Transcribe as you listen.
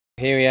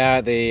Here we are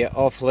at the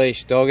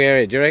off-leash dog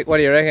area. What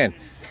do you reckon? Do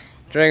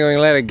you reckon we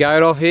can let a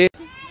goat off here?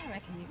 I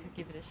reckon you could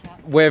give it a shot.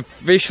 We've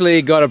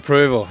officially got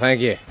approval, thank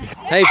you.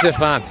 Heaps of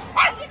fun.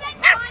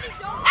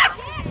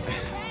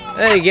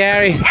 Hey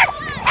Gary.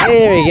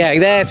 Here we go.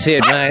 That's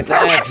it, mate.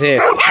 That's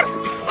it.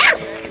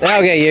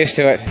 They'll get used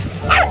to it.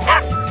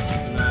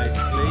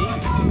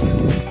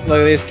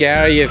 Look at this,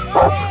 Gary. You've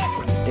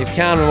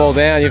calmed them all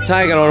down. You've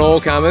taken on all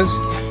comers.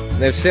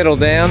 They've settled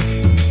down.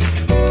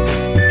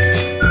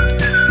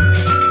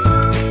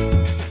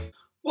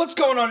 What's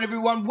going on,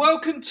 everyone?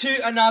 Welcome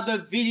to another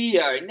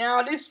video.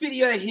 Now, this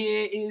video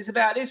here is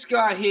about this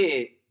guy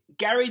here,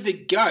 Gary the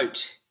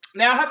Goat.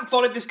 Now, I haven't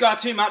followed this guy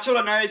too much. All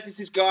I know is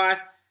this guy,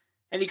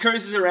 and he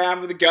cruises around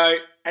with a goat,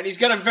 and he's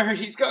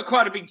got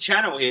quite a big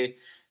channel here.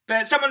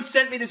 But someone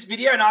sent me this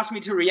video and asked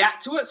me to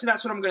react to it, so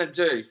that's what I'm going to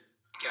do.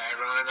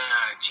 G'day Ryan,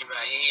 Jimbo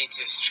here,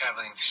 just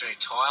travelling through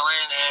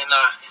Thailand, and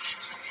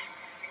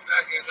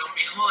I'm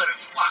behind a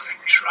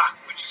fucking truck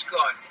which has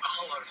got a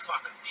whole lot of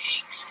fucking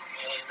pigs,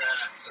 and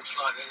looks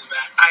like there's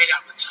about 8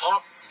 up the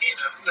top in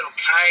a little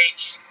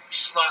cage,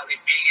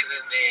 slightly bigger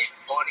than their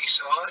body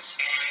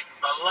size, and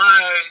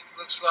below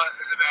looks like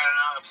there's about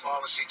another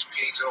 5 or 6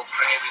 pigs all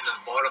crammed into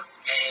the bottom,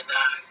 and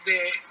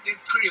they're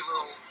pretty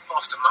well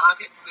off the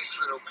market. This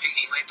little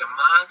piggy went to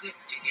market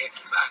to get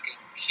fucking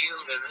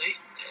killed and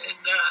eaten,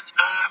 and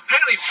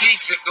apparently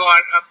pigs have got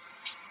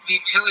the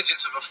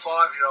intelligence of a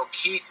 5-year-old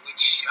kid,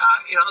 which,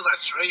 I've got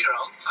a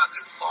 3-year-old,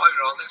 fucking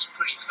 5-year-old, that's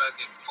pretty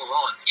fucking full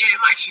on. Yeah,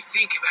 it makes you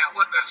think about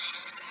what the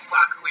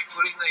fuck are we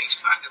putting these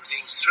fucking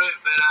things through,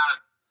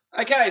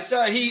 but, Okay,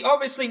 so he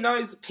obviously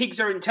knows pigs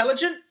are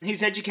intelligent.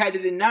 He's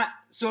educated in that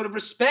sort of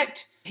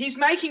respect. He's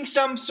making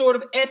some sort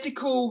of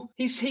ethical...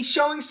 He's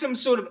showing some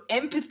sort of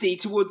empathy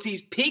towards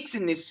these pigs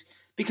in this,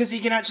 because he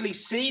can actually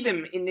see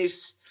them in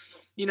this,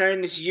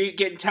 in this ute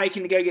getting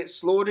taken to go get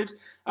slaughtered.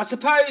 I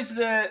suppose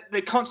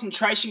the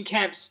concentration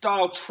camp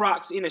style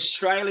trucks in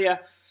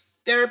Australia,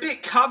 they're a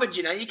bit covered,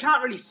 you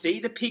can't really see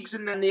the pigs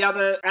and then the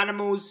other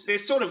animals. They're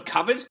sort of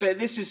covered, but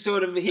this is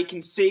sort of, he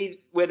can see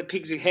where the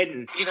pigs are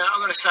heading. I've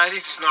got to say,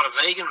 this is not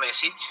a vegan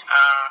message.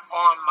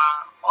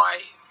 I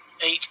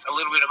eat a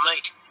little bit of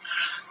meat,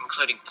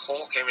 including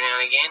pork every now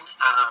and again,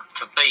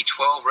 for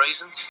B12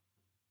 reasons.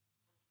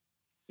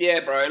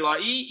 Yeah, bro,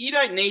 like, you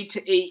don't need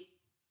to eat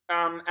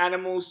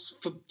animals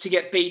to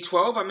get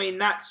B12. I mean,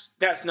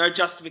 that's no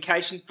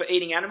justification for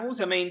eating animals.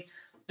 I mean,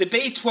 the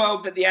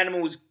B12 that the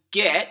animals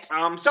get,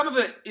 some of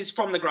it is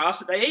from the grass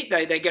that they eat.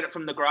 They get it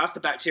from the grass. The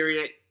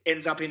bacteria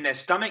ends up in their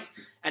stomach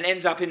and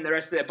ends up in the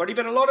rest of their body.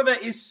 But a lot of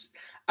it is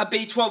a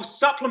B12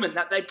 supplement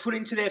that they put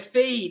into their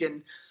feed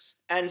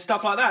and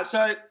stuff like that.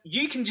 So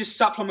you can just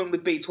supplement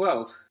with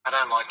B12. I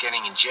don't like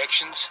getting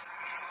injections.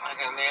 And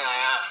there they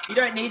are. You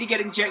don't need to get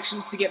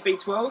injections to get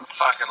B12.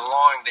 Fucking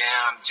lying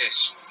down,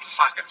 just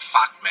fucking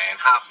fucked, man.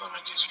 Half of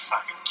them are just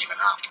fucking giving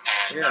up.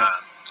 And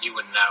you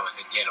wouldn't know if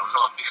they're dead or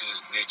not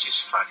because they're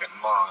just fucking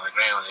lying on the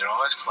ground with their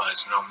eyes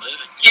closed and not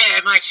moving. Yeah,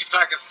 it makes you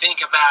fucking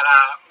think about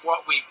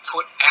what we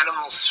put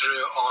animals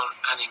through on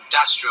an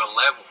industrial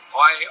level.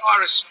 I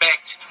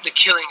respect the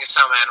killing of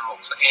some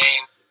animals,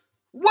 and...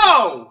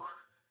 Whoa!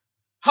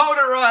 Hold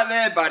it right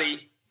there,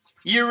 buddy.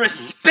 You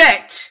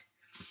respect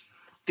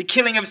the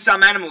killing of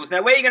some animals.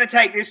 Now, where are you going to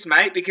take this,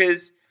 mate?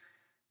 Because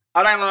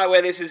I don't like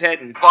where this is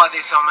heading. By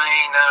this, I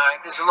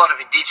mean, there's a lot of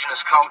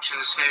indigenous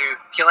cultures who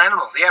kill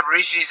animals. The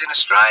Aborigines in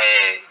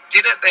Australia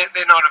did it.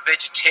 They're not a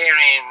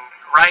vegetarian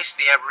race,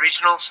 the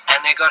Aboriginals,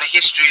 and they've got a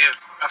history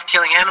of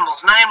killing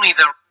animals, namely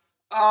the...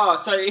 Oh,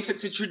 so if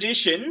it's a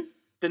tradition,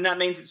 then that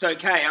means it's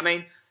okay. I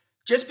mean,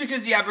 just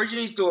because the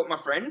Aborigines do it, my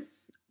friend,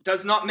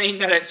 does not mean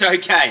that it's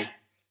okay.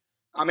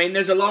 I mean,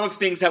 there's a lot of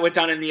things that were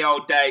done in the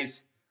old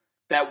days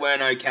that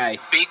weren't okay.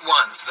 Big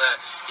ones, the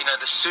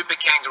super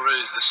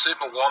kangaroos, the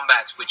super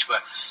wombats, which were,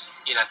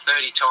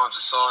 30 times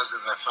the size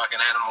of the fucking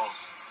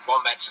animals,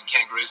 wombats and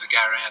kangaroos that go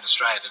around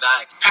Australia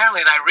today. Apparently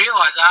they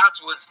realised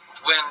afterwards,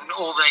 when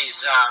all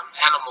these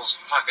animals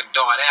fucking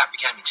died out,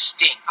 became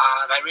extinct,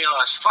 they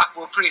realised, fuck,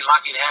 we're pretty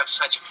lucky to have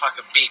such a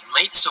fucking big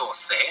meat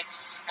source there.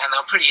 And they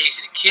were pretty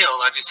easy to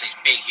kill. They're just these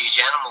big, huge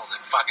animals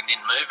that fucking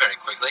didn't move very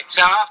quickly.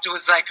 So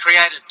afterwards they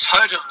created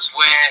totems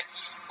where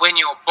when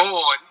you were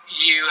born,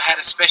 you had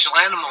a special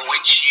animal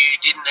which you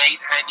didn't eat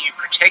and you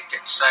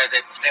protected so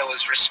that there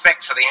was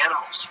respect for the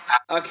animals.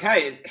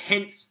 Okay,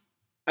 hence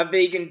a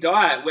vegan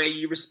diet where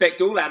you respect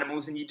all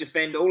animals and you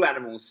defend all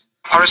animals.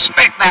 I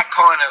respect that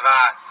kind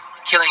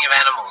of killing of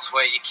animals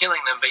where you're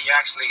killing them but you're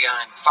actually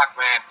going, fuck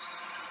man,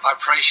 I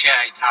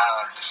appreciate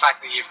the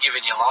fact that you've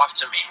given your life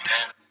to me.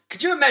 And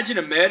could you imagine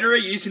a murderer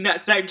using that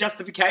same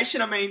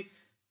justification? I mean,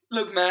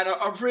 look, man,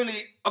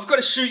 I've got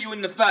to shoot you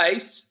in the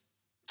face,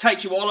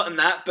 take your wallet and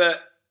that, but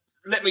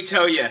let me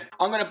tell you,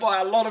 I'm going to buy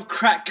a lot of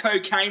crack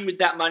cocaine with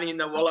that money in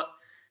the wallet.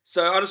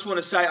 So I just want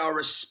to say I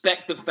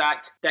respect the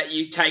fact that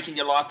you've taken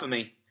your life for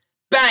me.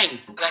 Bang!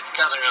 That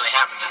doesn't really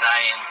happen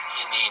today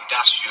in the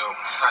industrial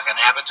fucking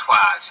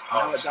abattoirs.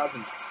 No, it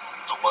doesn't.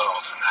 the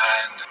world.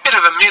 And a bit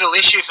of a middle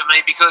issue for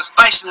me, because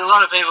basically a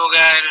lot of people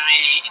go to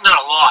me,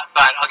 not a lot,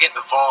 but I get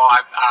the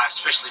vibe,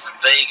 especially from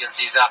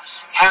vegans, is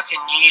how can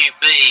you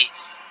be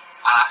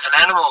an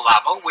animal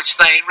lover, which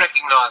they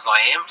recognise I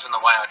am from the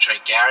way I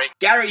treat Gary.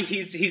 Gary,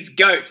 his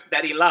goat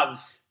that he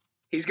loves.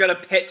 He's got a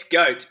pet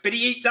goat, but he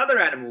eats other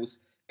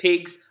animals.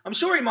 Pigs. I'm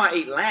sure he might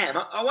eat lamb.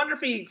 I wonder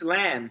if he eats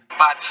lamb.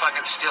 But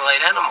fucking still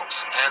eat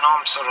animals. And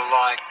I'm sort of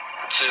like,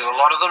 to a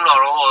lot of them, not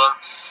all of them,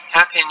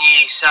 how can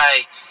you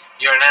say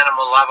you're an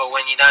animal lover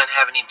when you don't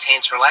have an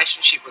intense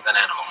relationship with an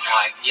animal?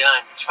 Like, you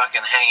don't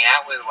fucking hang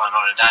out with one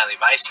on a daily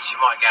basis. You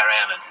might go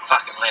around and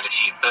fucking let a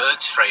few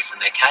birds free from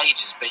their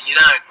cages, but you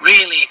don't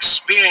really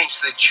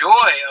experience the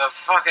joy of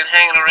fucking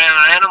hanging around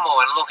an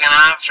animal and looking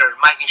after it,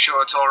 making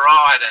sure it's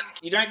alright. And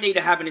you don't need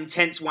to have an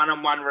intense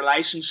one-on-one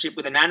relationship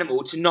with an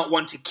animal to not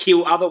want to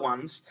kill other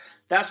ones.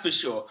 That's for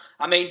sure.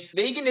 I mean,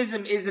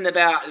 veganism isn't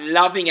about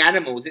loving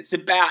animals. It's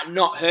about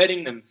not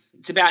hurting them.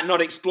 It's about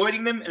not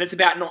exploiting them, and it's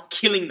about not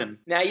killing them.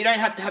 Now, you don't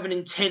have to have an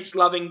intense,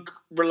 loving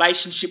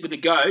relationship with a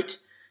goat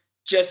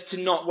just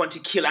to not want to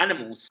kill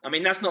animals. I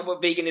mean, that's not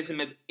what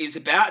veganism is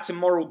about. It's a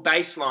moral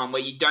baseline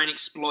where you don't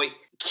exploit,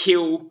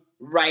 kill,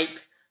 rape,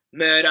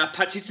 murder,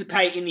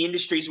 participate in the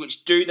industries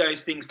which do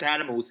those things to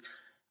animals.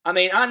 I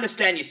mean, I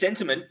understand your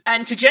sentiment.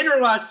 And to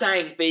generalise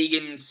saying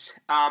vegans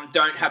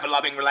don't have a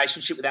loving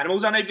relationship with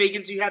animals, I know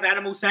vegans who have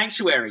animal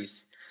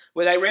sanctuaries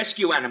where they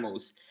rescue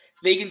animals.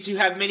 Vegans who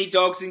have many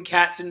dogs and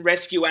cats and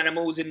rescue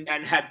animals and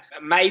have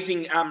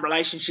amazing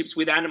relationships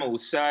with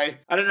animals. So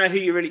I don't know who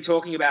you're really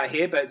talking about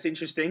here, but it's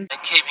interesting.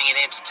 And keeping it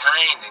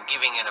entertained and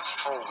giving it a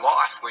full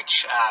life,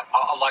 which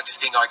I like to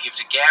think I give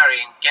to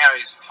Gary, and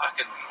Gary's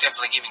fucking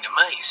definitely giving to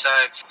me. So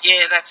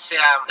yeah, that's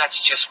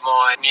just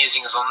my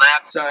musings on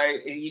that. So are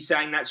you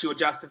saying that's your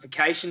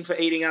justification for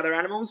eating other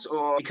animals,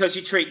 or because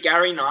you treat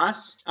Gary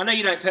nice? I know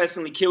you don't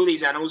personally kill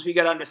these animals, but you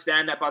got to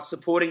understand that by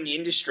supporting the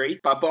industry,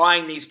 by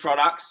buying these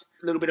products,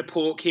 a little bit of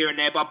pork here and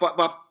there,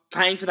 by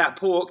paying for that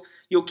pork,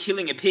 you're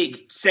killing a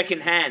pig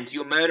second-hand.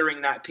 You're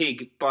murdering that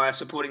pig by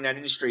supporting that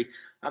industry.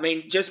 I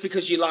mean, just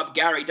because you love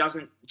Gary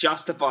doesn't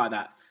justify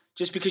that.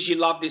 Just because you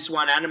love this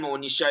one animal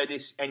and you show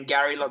this and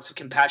Gary lots of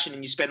compassion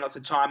and you spend lots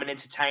of time and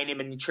entertain him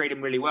and you treat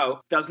him really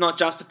well, does not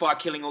justify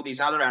killing all these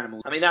other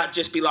animals. I mean, that would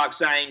just be like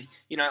saying,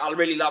 you know, I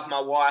really love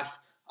my wife,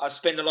 I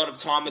spend a lot of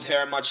time with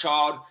her and my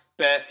child,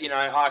 but, you know,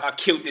 I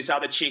killed this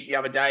other chick the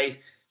other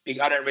day.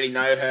 I don't really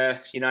know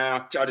her, you know,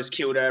 I just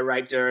killed her,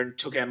 raped her, and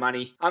took her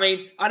money. I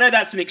mean, I know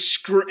that's an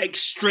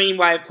extreme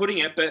way of putting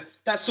it, but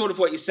that's sort of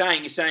what you're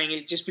saying. You're saying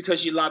it just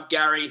because you love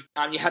Gary,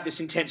 you have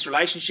this intense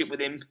relationship with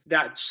him,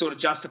 that sort of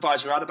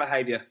justifies your other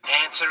behaviour.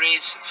 Answer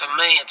is, for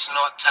me, it's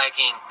not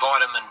taking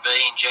vitamin B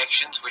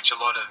injections, which a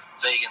lot of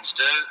vegans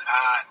do.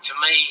 To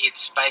me,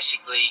 it's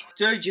basically...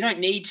 Dude, you don't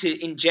need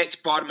to inject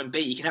vitamin B.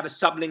 You can have a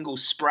sublingual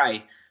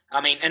spray. I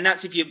mean, and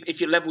that's if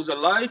your levels are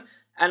low.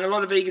 And a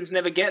lot of vegans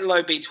never get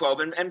low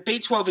B12. And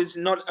B12 is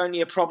not only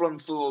a problem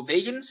for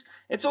vegans,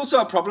 it's also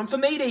a problem for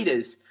meat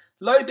eaters.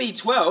 Low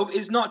B12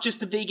 is not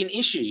just a vegan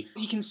issue.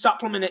 You can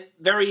supplement it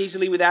very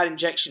easily without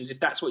injections if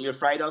that's what you're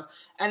afraid of.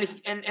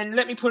 And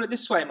let me put it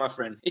this way, my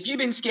friend. If you've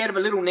been scared of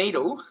a little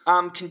needle,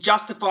 can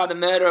justify the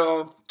murder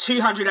of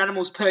 200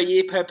 animals per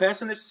year per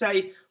person. Let's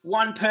say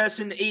one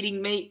person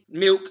eating meat,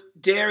 milk,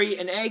 dairy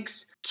and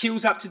eggs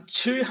kills up to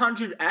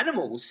 200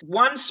 animals.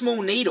 One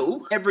small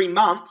needle every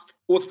month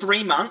or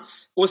 3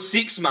 months or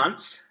 6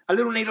 months, a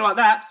little needle like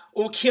that,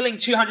 or killing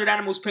 200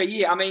 animals per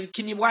year. I mean,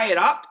 can you weigh it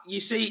up? You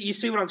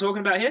see what I'm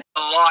talking about here? A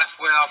life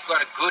where I've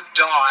got a good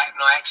diet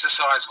and I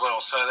exercise well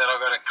so that I've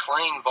got a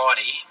clean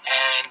body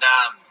and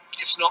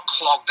it's not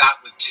clogged up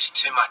with just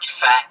too much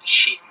fat and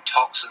shit and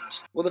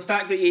toxins. Well, the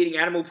fact that you're eating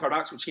animal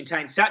products which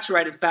contain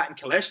saturated fat and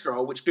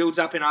cholesterol, which builds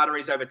up in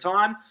arteries over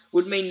time,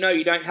 would mean no,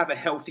 you don't have a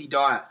healthy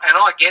diet. And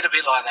I get a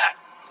bit like that.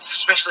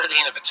 Especially at the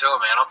end of a tour,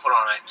 man, I put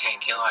on about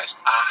 10 kilos.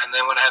 And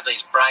then when I have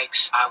these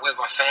breaks with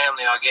my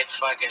family, I get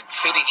fucking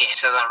fit again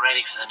so that I'm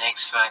ready for the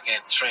next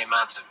fucking 3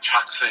 months of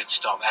truck food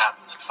stop out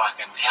in the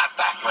fucking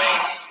outback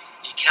where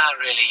you can't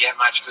really get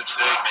much good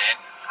food, man.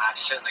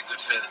 Certainly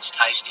good food that's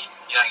tasty.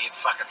 You don't get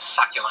fucking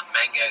succulent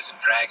mangoes and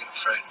dragon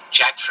fruit,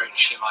 jackfruit and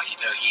shit like you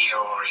do here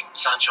or in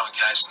Sunshine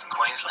Coast in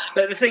Queensland.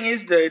 But the thing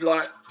is, dude,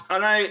 like, I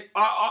know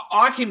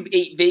I can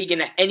eat vegan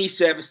at any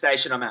service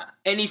station I'm at.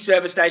 Any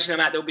service station I'm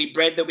at, there'll be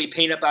bread, there'll be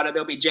peanut butter,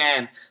 there'll be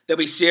jam, there'll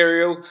be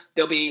cereal,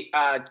 there'll be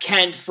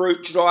canned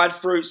fruit, dried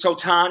fruit,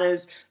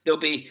 sultanas, there'll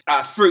be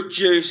fruit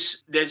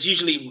juice, there's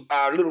usually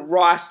little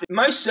rice.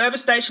 Most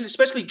service stations,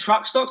 especially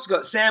truck stops, you've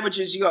got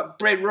sandwiches, you've got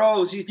bread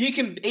rolls. You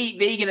can eat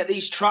vegan at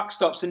these truck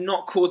stops and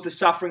not cause the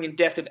suffering and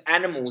death of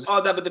animals.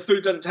 Oh, no, but the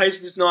food doesn't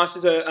taste as nice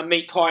as a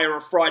meat pie or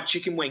a fried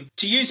chicken wing.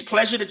 To use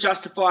pleasure to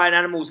justify an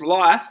animal's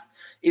life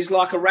is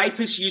like a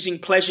rapist using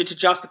pleasure to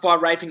justify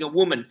raping a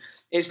woman.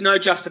 It's no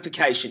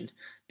justification.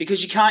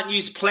 because you can't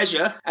use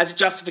pleasure as a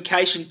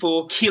justification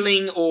for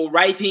killing or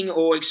raping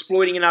or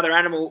exploiting another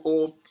animal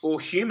or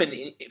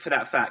human, for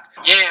that fact.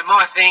 Yeah,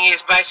 my thing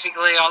is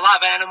basically I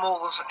love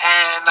animals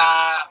and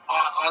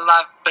I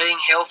love being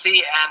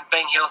healthy, and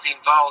being healthy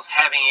involves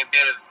having a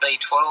bit of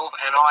B12,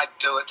 and I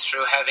do it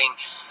through having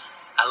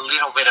a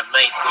little bit of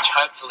meat, which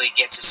hopefully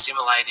gets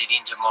assimilated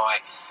into my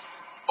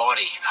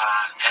body,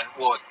 and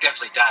well, it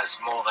definitely does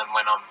more than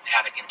when I'm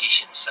out of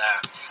condition. So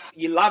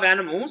you love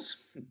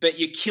animals, but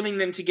you're killing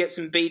them to get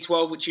some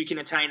B12, which you can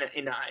attain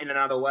in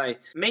another way.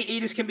 Meat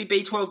eaters can be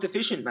B12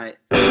 deficient, mate.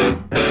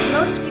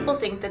 Most people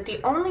think that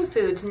the only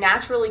foods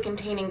naturally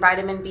containing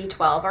vitamin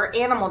B12 are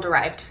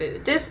animal-derived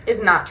foods. This is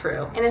not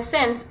true. In a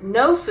sense,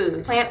 no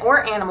foods, plant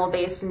or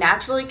animal-based,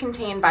 naturally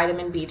contain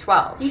vitamin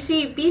B12. You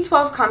see,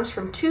 B12 comes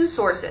from two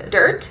sources,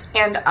 dirt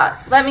and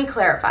us. Let me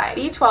clarify.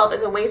 B12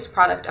 is a waste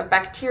product of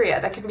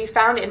bacteria that can be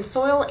found in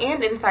soil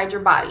and inside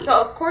your body. So,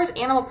 of course,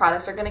 animal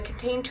products are going to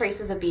contain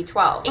traces of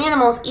B12.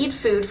 Animals eat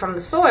food from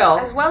the soil,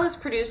 as well as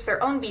produce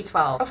their own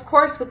B12. Of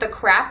course, with the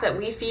crap that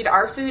we feed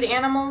our food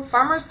animals,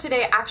 farmers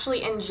today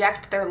actually inject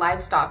their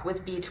livestock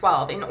with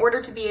B12 in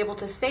order to be able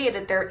to say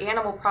that their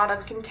animal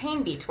products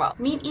contain B12.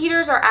 Meat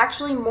eaters are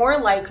actually more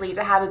likely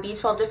to have a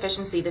B12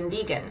 deficiency than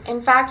vegans.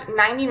 In fact,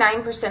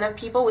 99% of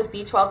people with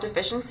B12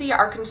 deficiency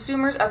are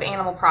consumers of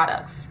animal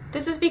products.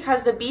 This is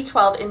because the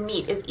B12 in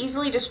meat is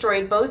easily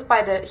destroyed both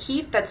by the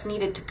heat that's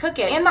needed to cook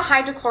it and the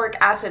hydrochloric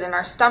acid in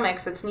our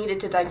stomachs that's needed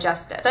to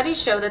digest it.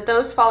 Studies show that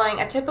those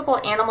following a typical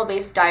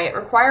animal-based diet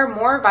require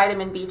more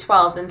vitamin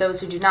B12 than those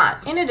who do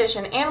not. In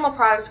addition, animal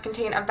products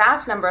contain a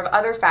vast number of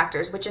other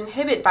factors which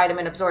inhibit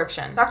vitamin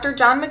absorption. Dr.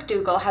 John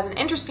McDougall has an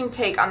interesting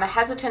take on the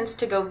hesitance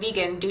to go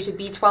vegan due to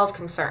B12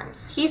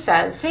 concerns. He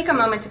says, take a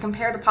moment to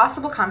compare the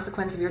possible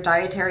consequence of your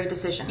dietary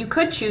decision. You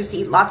could choose to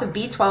eat lots of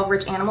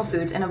B12-rich animal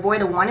foods and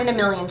avoid a 1 in a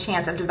million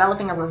chance of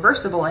developing a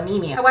reversible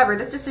anemia. However,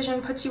 this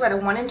decision puts you at a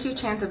 1 in 2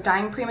 chance of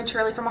dying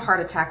prematurely from a heart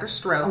attack or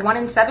stroke, a 1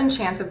 in 7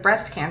 chance of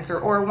breast cancer,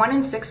 or a 1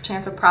 in 6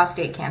 chance of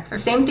prostate cancer.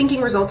 The same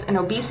thinking results in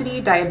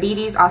obesity,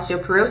 diabetes,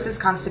 osteoporosis,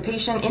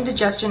 constipation,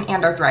 indigestion,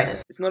 and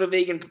arthritis. It's not a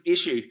vegan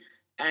issue,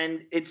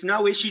 and it's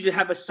no issue to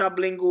have a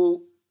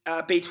sublingual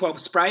B12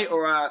 spray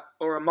or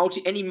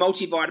any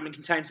multivitamin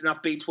contains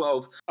enough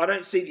B12. I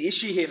don't see the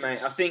issue here,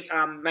 mate. I think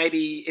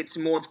maybe it's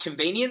more of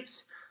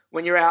convenience.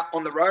 When you're out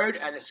on the road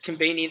and it's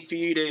convenient for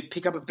you to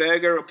pick up a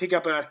burger or pick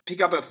up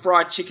a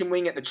fried chicken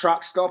wing at the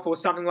truck stop or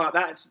something like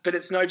that, but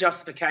it's no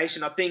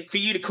justification. I think for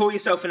you to call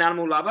yourself an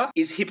animal lover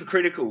is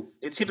hypocritical.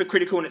 It's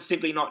hypocritical and it's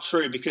simply not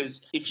true,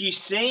 because if you've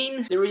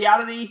seen the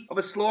reality of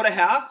a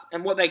slaughterhouse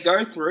and what they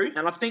go through,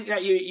 and I think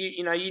that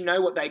you know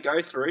what they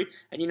go through,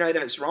 and you know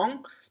that it's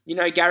wrong. You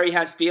know Gary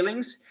has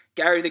feelings.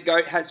 Gary the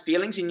goat has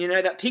feelings, and you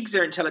know that pigs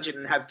are intelligent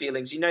and have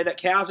feelings. You know that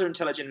cows are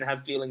intelligent and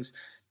have feelings.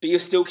 But you're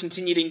still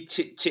continuing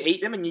to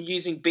eat them, and you're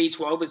using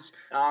B12 as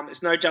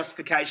it's no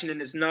justification,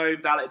 and it's not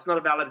a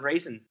valid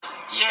reason.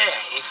 yeah,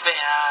 if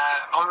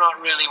I'm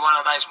not really one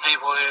of those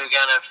people who are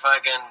going to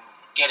fucking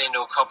get into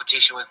a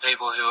competition with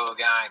people who are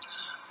going,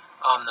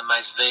 I'm the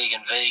most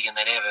vegan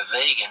that ever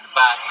vegan,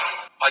 but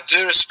I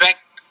do respect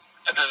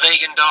the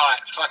vegan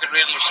diet. Fucking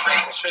really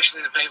respect,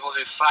 especially the people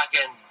who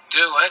fucking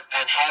do it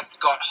and have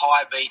got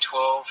high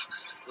B12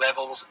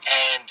 levels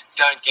and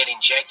don't get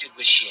injected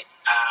with shit.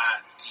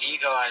 You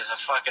guys are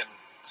fucking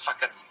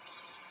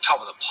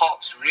top of the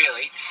pops,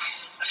 really.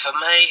 For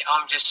me,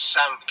 I'm just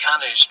some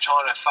cunt who's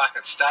trying to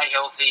fucking stay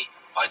healthy.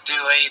 I do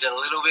eat a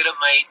little bit of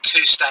meat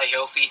to stay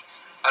healthy.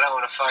 I don't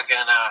want to fucking...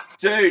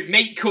 Dude,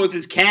 meat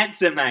causes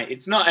cancer, mate.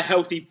 It's not a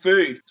healthy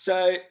food.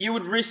 So you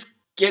would risk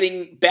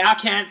getting bowel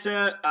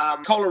cancer,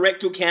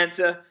 colorectal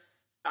cancer,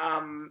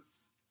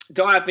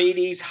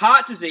 diabetes,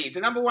 heart disease.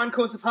 The number one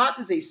cause of heart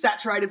disease,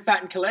 saturated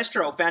fat and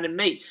cholesterol found in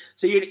meat.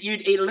 So you'd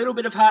eat a little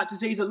bit of heart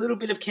disease, a little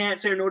bit of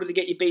cancer in order to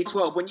get your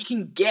B12. When you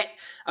can get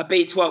a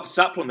B12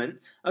 supplement,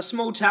 a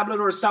small tablet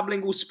or a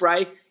sublingual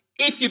spray,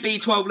 if your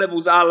B12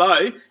 levels are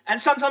low,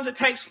 and sometimes it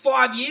takes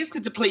 5 years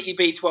to deplete your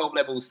B12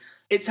 levels.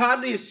 It's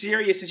hardly as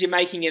serious as you're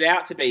making it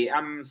out to be.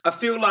 I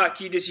feel like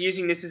you're just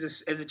using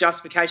this as a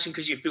justification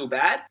because you feel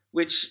bad,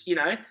 which, you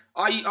know,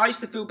 I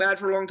used to feel bad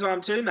for a long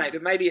time too, mate,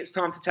 but maybe it's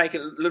time to take a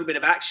little bit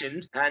of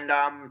action and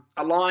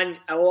align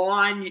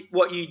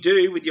what you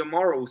do with your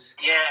morals.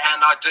 Yeah,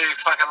 and I do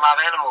fucking love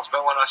animals,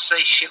 but when I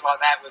see shit like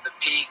that with the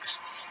pigs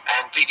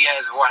and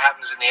videos of what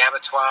happens in the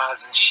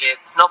abattoirs and shit,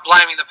 not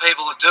blaming the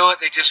people who do it,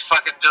 they're just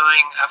fucking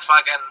doing a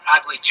fucking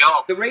ugly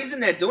job. The reason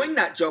they're doing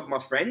that job, my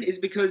friend, is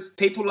because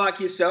people like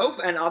yourself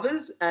and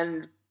others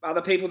and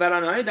other people that I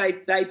know,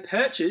 they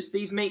purchase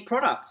these meat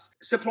products.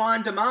 Supply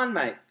and demand,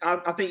 mate.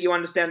 I think you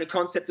understand the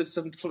concept of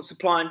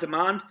supply and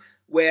demand,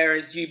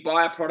 whereas you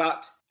buy a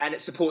product and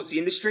it supports the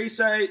industry.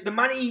 So the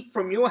money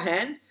from your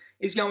hand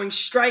is going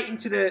straight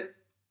into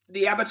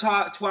the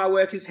abattoir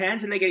workers'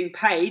 hands, and they're getting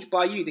paid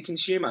by you, the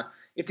consumer.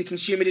 If the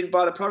consumer didn't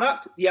buy the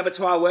product, the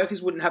abattoir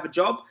workers wouldn't have a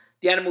job,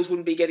 the animals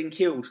wouldn't be getting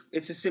killed.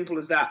 It's as simple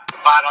as that.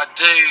 But I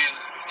do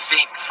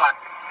think,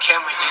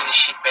 can we do this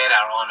shit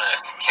better on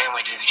Earth? Can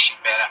we do this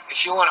shit better?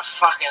 If you want to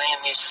fucking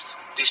end this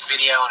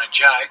video on a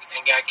joke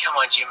and go, come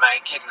on, Jim,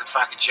 mate, get to the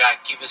fucking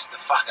joke, give us the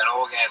fucking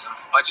orgasm.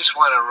 I just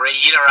want to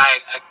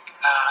reiterate a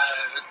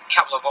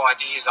couple of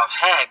ideas I've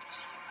had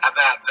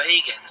about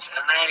vegans,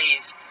 and that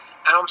is,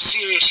 and I'm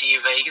serious here,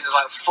 vegans,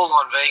 like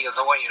full-on vegans,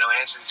 I want you to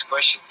answer this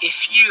question.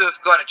 If you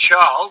have got a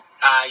child,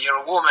 you're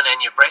a woman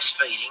and you're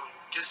breastfeeding,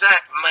 does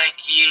that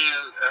make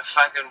you a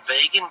fucking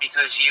vegan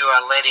because you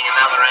are letting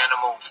another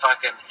animal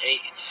fucking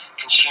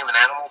consume an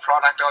animal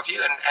product of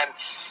you? And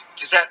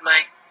does that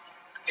make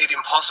it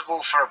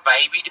impossible for a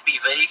baby to be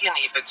vegan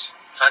if it's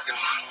fucking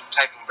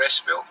taking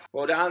breast milk?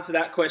 Well, to answer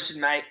that question,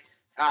 mate,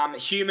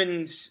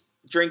 humans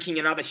drinking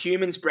another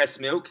human's breast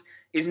milk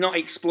is not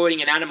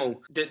exploiting an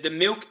animal. The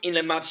milk in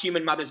a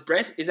human mother's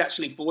breast is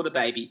actually for the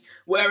baby.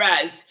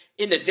 Whereas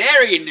in the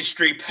dairy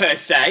industry, per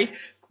se,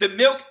 the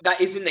milk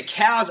that is in the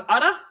cow's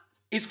udder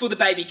is for the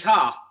baby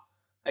calf,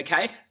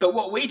 okay? But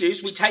what we do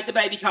is we take the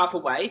baby calf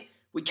away,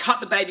 we cut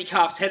the baby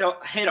calf's head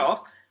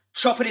off,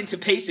 chop it into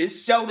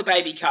pieces, sell the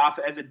baby calf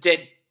as a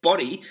dead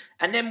body,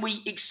 and then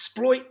we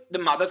exploit the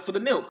mother for the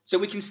milk. So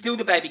we can steal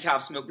the baby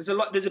calf's milk.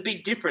 There's a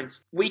big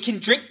difference. We can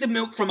drink the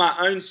milk from our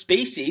own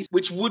species,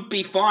 which would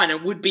be fine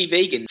and would be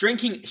vegan.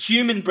 Drinking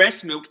human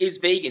breast milk is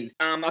vegan.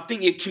 I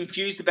think you're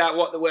confused about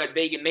what the word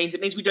vegan means.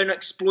 It means we don't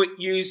exploit,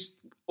 use,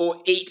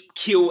 or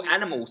kill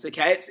animals,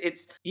 okay?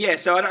 Yeah,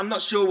 so I'm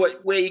not sure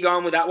where you're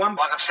going with that one.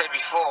 Like I said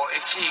before,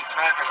 if you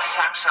fucking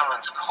suck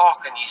someone's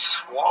cock and you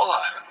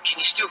swallow, can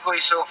you still call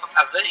yourself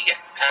a vegan?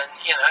 And,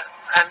 you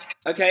know, and...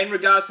 Okay, in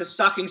regards to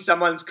sucking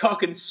someone's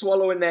cock and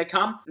swallowing their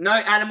cum, no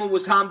animal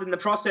was harmed in the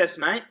process,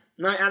 mate.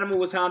 No animal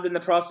was harmed in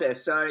the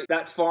process, so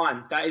that's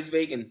fine. That is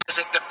vegan. Does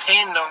it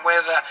depend on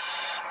whether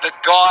the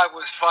guy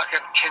was fucking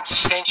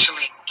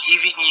consensually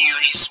giving you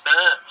his sperm?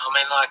 I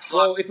mean, like...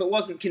 Well, if it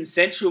wasn't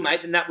consensual,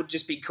 mate, then that would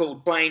just be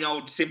called plain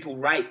old simple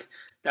rape.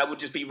 That would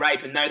just be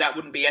rape, and no, that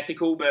wouldn't be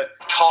ethical, but...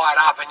 Tied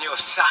up and you're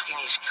sucking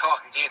his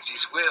cock against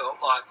his will,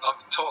 like,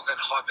 I'm talking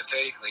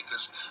hypothetically,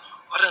 because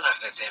I don't know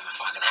if that's ever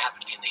fucking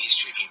happened in the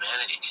history of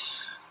humanity.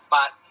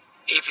 But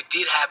if it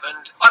did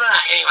happen, I don't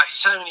know. Anyway,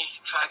 so many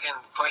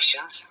fucking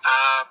questions.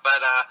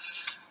 But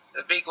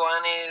the big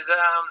one is,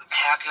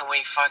 how can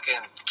we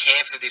fucking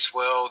care for this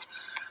world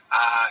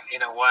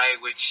in a way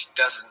which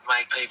doesn't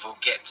make people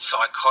get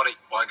psychotic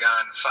by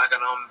going, fucking,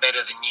 I'm better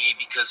than you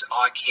because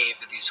I care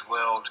for this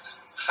world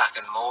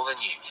fucking more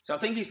than you. So I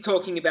think he's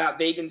talking about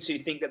vegans who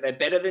think that they're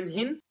better than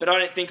him, but I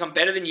don't think I'm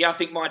better than you. I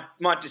think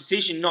my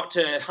decision not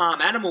to harm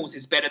animals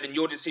is better than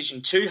your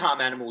decision to harm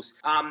animals.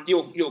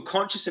 You're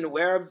conscious and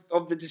aware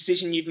of the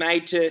decision you've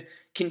made to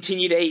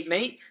continue to eat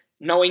meat,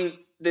 knowing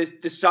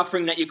the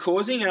suffering that you're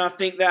causing, and I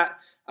think that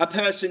a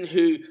person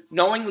who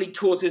knowingly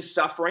causes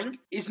suffering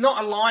is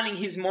not aligning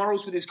his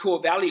morals with his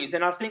core values,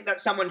 and I think that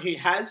someone who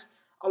has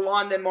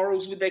align their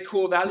morals with their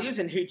core values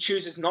and who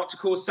chooses not to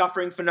cause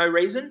suffering for no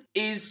reason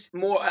is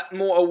more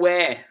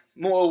aware.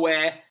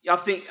 I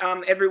think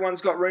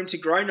everyone's got room to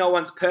grow. No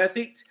one's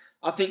perfect.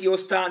 I think you're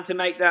starting to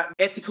make that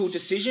ethical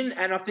decision,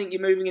 and I think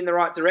you're moving in the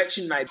right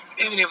direction, mate.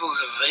 Even if it was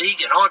a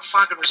vegan, I'd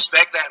fucking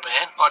respect that,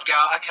 man. I'd go,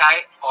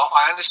 okay,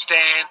 I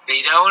understand that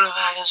you don't want to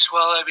fucking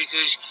swallow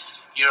because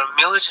you're a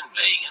militant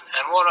vegan,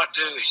 and what I'd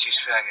do is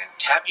just fucking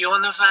tap you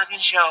on the fucking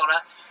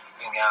shoulder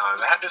and go, I'm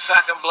about to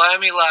fucking blow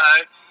me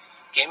load,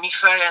 get me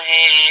fucking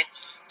hand,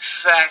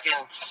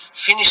 fucking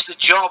finish the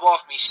job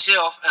off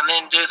myself, and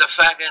then do the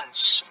fucking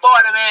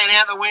Spider-Man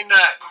out the window.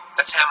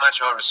 That's how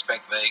much I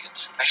respect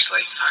vegans.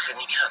 Actually, fucking,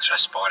 you can't throw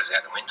spiders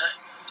out the window.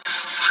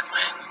 Fuck,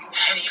 man.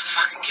 How do you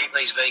fucking keep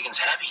these vegans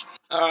happy?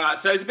 Alright,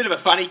 so he's a bit of a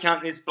funny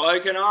cunt, this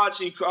bloke, and I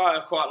actually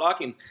quite like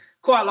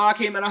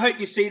him. And I hope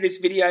you see this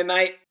video,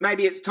 mate.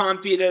 Maybe it's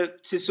time for you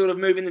to sort of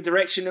move in the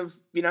direction of,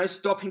 you know,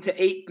 stopping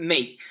to eat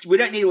meat. We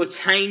don't need to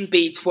attain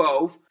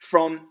B12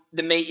 from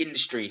the meat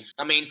industry.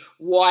 I mean,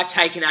 why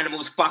take an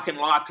animal's fucking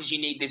life because you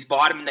need this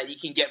vitamin that you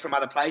can get from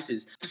other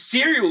places?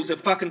 Cereals are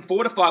fucking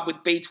fortified with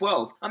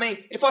B12. I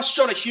mean, if I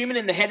shot a human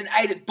in the head and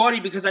ate its body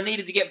because I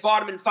needed to get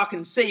vitamin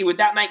fucking C, would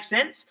that make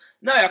sense?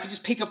 No, I could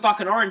just pick a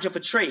fucking orange off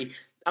a tree.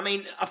 I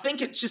mean, I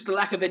think it's just a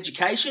lack of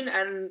education,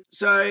 and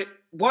so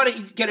why don't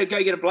you go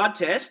get a blood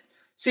test,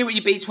 see what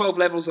your B12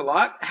 levels are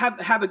like,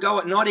 have a go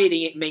at not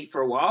eating meat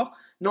for a while,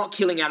 not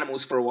killing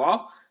animals for a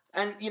while,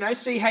 and, you know,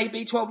 see how your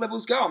B12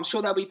 levels go. I'm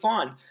sure they'll be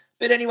fine.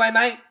 But anyway,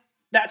 mate,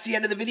 that's the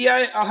end of the video.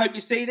 I hope you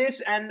see this,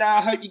 and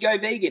I hope you go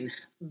vegan.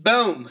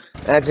 Boom.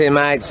 That's it,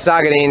 mate.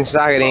 Suck it in,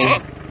 suck it in.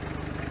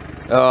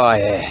 Oh,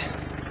 yeah.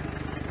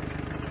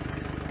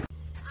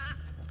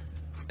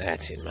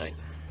 That's it, mate.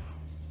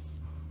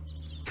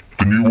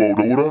 The New World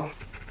Order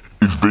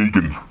is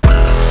vegan.